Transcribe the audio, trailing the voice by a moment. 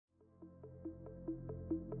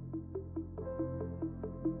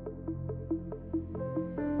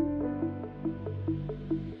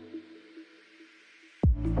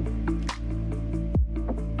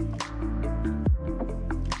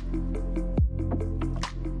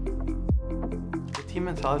team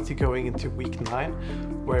mentality going into week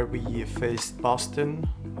 9, where we faced Boston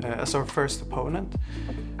as our first opponent.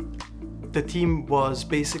 The team was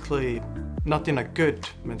basically not in a good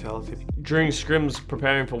mentality. During scrims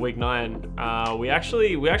preparing for week 9, we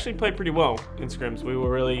actually played pretty well in scrims. We were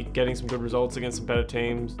really getting some good results against some better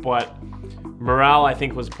teams, but morale I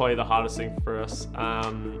think was probably the hardest thing for us.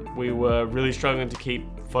 We were really struggling to keep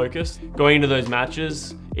focused. Going into those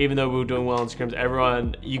matches, even though we were doing well in scrims,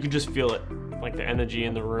 everyone, you could just feel it, like the energy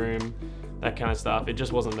in the room, that kind of stuff. It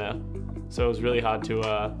just wasn't there. So it was really hard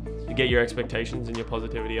to get your expectations and your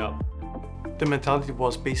positivity up. The mentality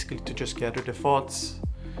was basically to just gather the thoughts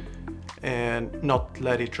and not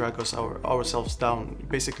let it drag us ourselves down.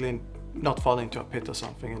 Basically not fall into a pit or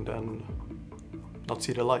something and then not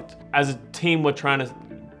see the light. As a team, we're trying to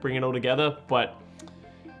bring it all together, but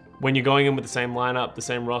when you're going in with the same lineup, the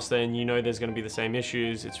same roster, and you know there's going to be the same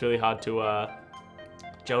issues, it's really hard to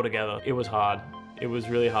gel together. It was hard. It was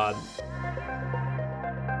really hard.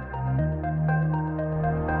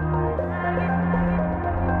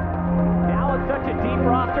 Such a deep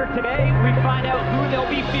roster today. We find out who they'll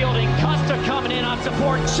be fielding. Costa coming in on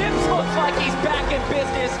support. Chips looks like he's back in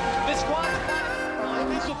business. The squad.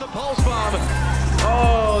 This with the pulse bomb.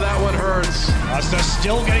 Oh, that one hurts. Costa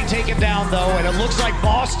still getting taken down though, and it looks like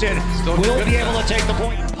Boston will be able to take the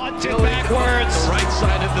point. Punted backwards. The right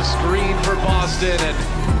side of the screen for Boston, and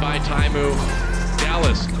by Taimu.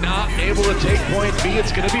 Dallas not able to take point B.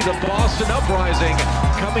 It's going to be the Boston Uprising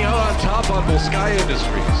coming out on top on Sky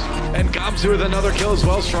Industries. And Gamsu with another kill as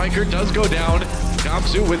well. Striker does go down.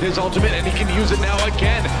 Gamsu with his ultimate, and he can use it now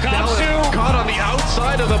again. Gamsu caught on the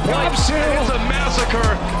outside of the point. Gamsu. It's a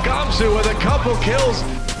massacre. Gamsu with a couple kills.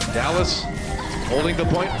 Dallas holding the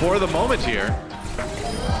point for the moment here.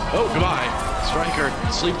 Oh, goodbye. Striker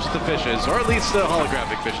sleeps with the fishes, or at least the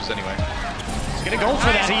holographic fishes anyway. He's gonna go for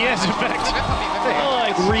that. He is, in fact.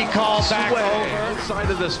 Recall back over. Outside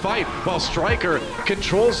of this fight, while Striker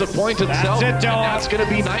controls the point himself. That's it, and that's going to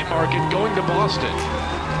be Night Market going to Boston.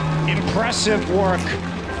 Impressive work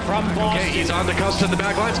from Boston. Okay, he's on to Custa in the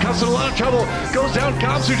back lines. Custa in a lot of trouble. Goes down.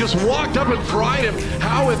 Gamsu just walked up and fried him.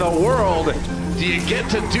 How in the world do you get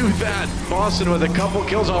to do that? Boston with a couple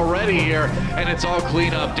kills already here, and it's all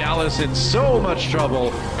clean up. Dallas in so much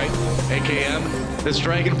trouble. Right? AKM. This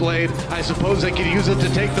Dragon Blade, I suppose they could use it to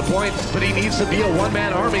take the point, but he needs to be a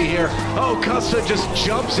one-man army here. Oh, Custa just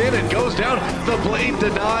jumps in and goes down. The blade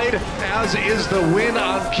denied, as is the win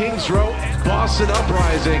on King's Row. Boston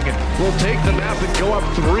Uprising will take the map and go up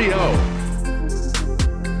 3-0.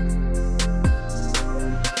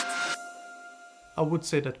 I would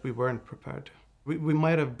say that we weren't prepared. We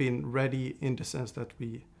might have been ready in the sense that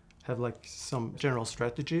we have like some general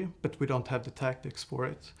strategy, but we don't have the tactics for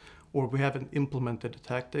it. Or we haven't implemented the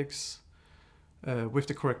tactics with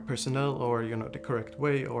the correct personnel, or the correct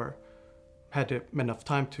way, or had enough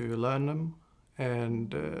time to learn them,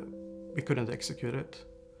 and we couldn't execute it.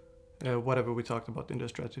 Whatever we talked about in the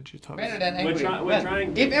strategy talks. Better than angry. We're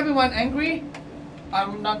trying. If everyone angry, I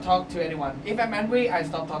will not talk to anyone. If I'm angry, I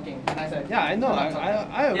stop talking. And I said, yeah, I know. I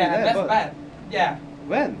agree. Yeah, that's bad. Yeah.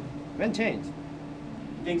 When change?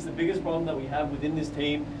 I think the biggest problem that we have within this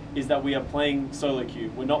team is that we are playing solo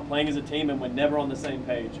queue. We're not playing as a team, and we're never on the same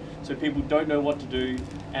page. So people don't know what to do,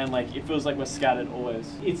 and like it feels like we're scattered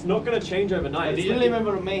always. It's not going to change overnight. Do you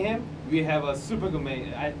remember Mayhem? We have a super good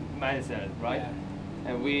mindset, right? Yeah.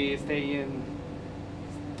 And we stay in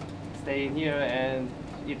here and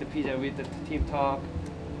eat the pizza with the team talk.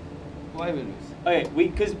 Why we lose? Okay,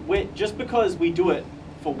 because we do it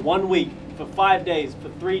for 1 week, for 5 days, for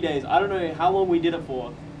 3 days, I don't know how long we did it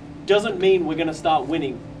for, doesn't mean we're going to start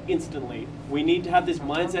winning instantly. We need to have this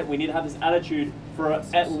mindset, we need to have this attitude for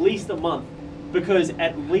at least a month, because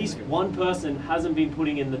at least one person hasn't been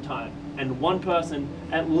putting in the time, and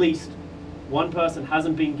at least one person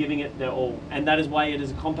hasn't been giving it their all, and that is why it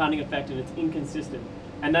is a compounding effect and it's inconsistent.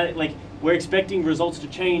 And that, like, we're expecting results to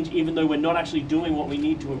change even though we're not actually doing what we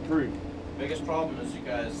need to improve. Biggest problem is you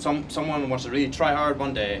guys, someone wants to really try hard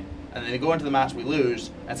one day, and then they go into the match, we lose,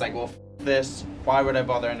 and it's like, well, this, why would I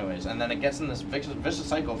bother anyways? And then it gets in this vicious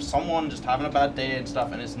cycle of someone just having a bad day and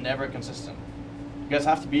stuff, and it's never consistent. You guys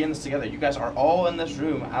have to be in this together. You guys are all in this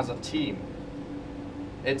room as a team.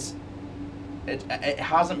 It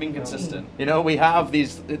hasn't been consistent. You know, we have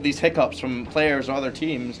these hiccups from players or other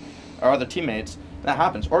teams or other teammates. That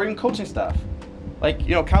happens, or even coaching staff. Like,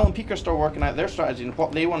 Cal and Peak are still working out their strategy and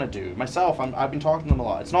what they want to do. Myself, I've been talking to them a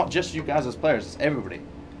lot. It's not just you guys as players, it's everybody,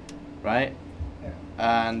 right? Yeah.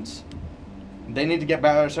 And they need to get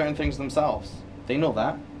better at certain things themselves. They know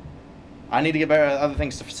that. I need to get better at other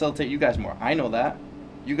things to facilitate you guys more. I know that.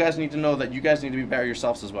 You guys need to know that you guys need to be better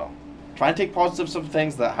yourselves as well. try and take positives of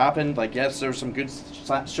things that happened. Like, yes, there were some good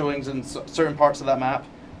showings in certain parts of that map.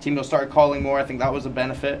 Team will start calling more. I think that was a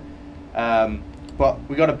benefit. But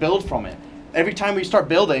we got to build from it. Every time we start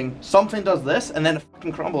building, something does this, and then it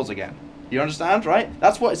fucking crumbles again. You understand, right?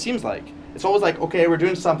 That's what it seems like. It's always like, okay, we're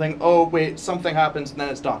doing something. Oh, wait, something happens, and then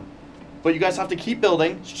it's done. But you guys have to keep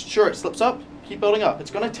building. Sure, it slips up. Keep building up.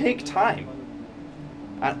 It's going to take time.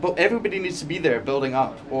 But everybody needs to be there building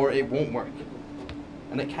up, or it won't work.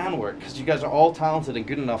 And it can work, because you guys are all talented and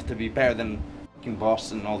good enough to be better than fucking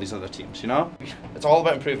Boston and all these other teams, you know? It's all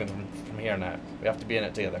about improving from here now. We have to be in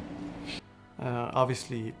it together.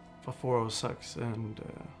 Obviously, 4-0 sucks, and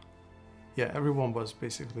yeah, everyone was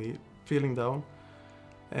basically feeling down.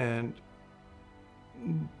 And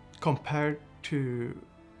compared to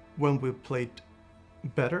when we played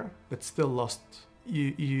better, but still lost,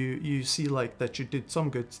 you see like that you did some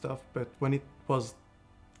good stuff, but when it was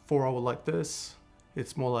 4-0 like this,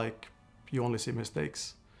 it's more like you only see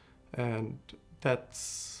mistakes, and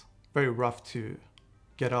that's very rough to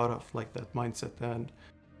get out of, like that mindset. And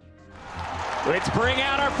let's bring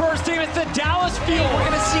out our first team. It's the Dallas Fuel. We're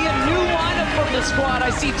going to see a new lineup from the squad.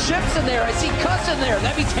 I see Chips in there. I see Cuss in there.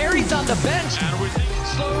 That means Harry's on the bench. And we're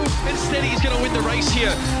slow and steady. He's going to win the race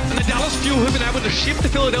here. And the Dallas Fuel have been able to shift the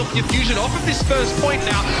Philadelphia Fusion off of this first point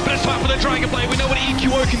now. But it's time for the Dragon Blade. We know what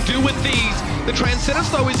EQO can do with these. The Transcendence,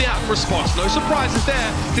 though, is out in response. No surprises there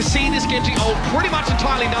to see this Genji ult pretty much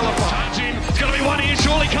entirely nullified. It's going to be one here,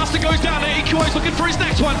 surely. Custer goes down there. EQO's looking for his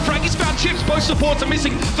next one. Frankie's found Chips. Both supports are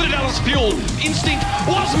missing for the Dallas Fuel. Instinct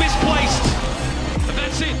was misplaced. And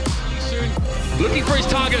that's it. Soon looking for his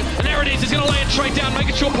target. And there it is. He's going to lay it straight down,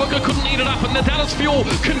 making sure Poker couldn't eat it up. And the Dallas Fuel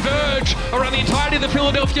converge around the entirety of the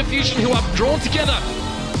Philadelphia Fusion, who are drawn together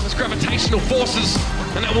as gravitational forces.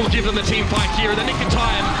 And that will give them the team fight here in the nick of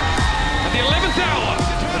time. At the 11th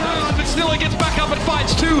hour, but still he gets back up and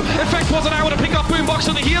fights too. Effect wasn't able to pick up Boombox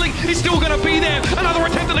on the healing. He's still going to be there. Another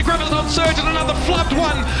attempt at the Graviton Surge and another flubbed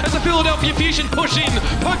one as the Philadelphia Fusion push in.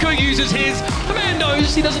 Poco uses his. The man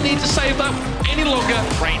knows he doesn't need to save that any longer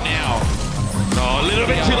right now. Oh, a little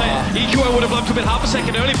bit too late. EQO would have loved to have been half a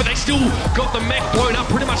second early, but they still got the mech blown up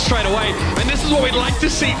pretty much straight away. And this is what we'd like to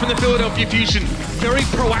see from the Philadelphia Fusion. Very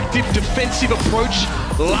proactive, defensive approach,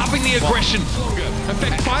 loving the aggression.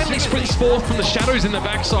 Effect finally sprints forth from the shadows in the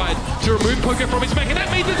backside to remove Poker from his mech, and that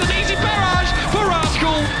means it's an easy barrage for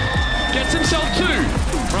Rascal. Gets himself two.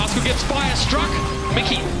 Rascal gets fire struck.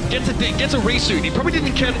 Mickey gets a resuit. He probably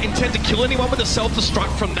didn't intend to kill anyone with a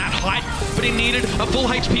self-destruct from that height, but he needed a full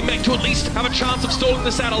HP mech to at least have a chance of stalling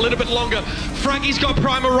this out a little bit longer. Frankie's got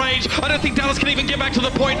Primal Rage. I don't think Dallas can even get back to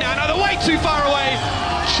the point now. No, they're way too far away.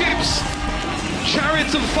 Chips,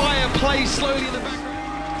 Chariots of Fire play slowly in the background.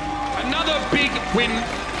 Another big win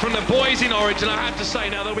from the boys in Orange, and I have to say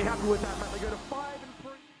now they'll be happy with that. They go to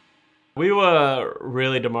 5-3. We were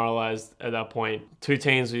really demoralized at that point. Two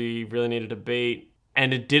teams we really needed to beat,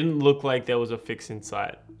 and it didn't look like there was a fix in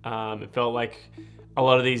sight. It felt like a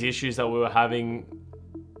lot of these issues that we were having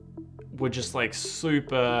were just like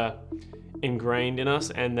super ingrained in us,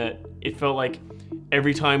 and that it felt like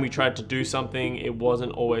every time we tried to do something, it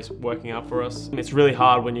wasn't always working out for us. It's really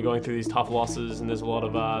hard when you're going through these tough losses and there's a lot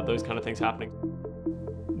of those kind of things happening.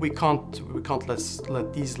 We can't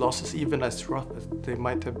let these losses, even as rough as they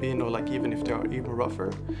might have been, or like even if they are even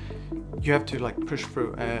rougher, you have to like push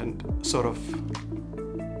through and sort of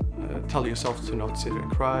tell yourself to not sit and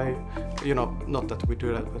cry. You know, not that we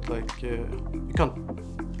do that, but like you can't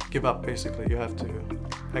give up. Basically, you have to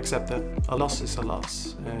accept that a loss is a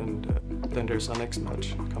loss, and then there's our next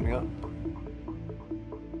match coming up.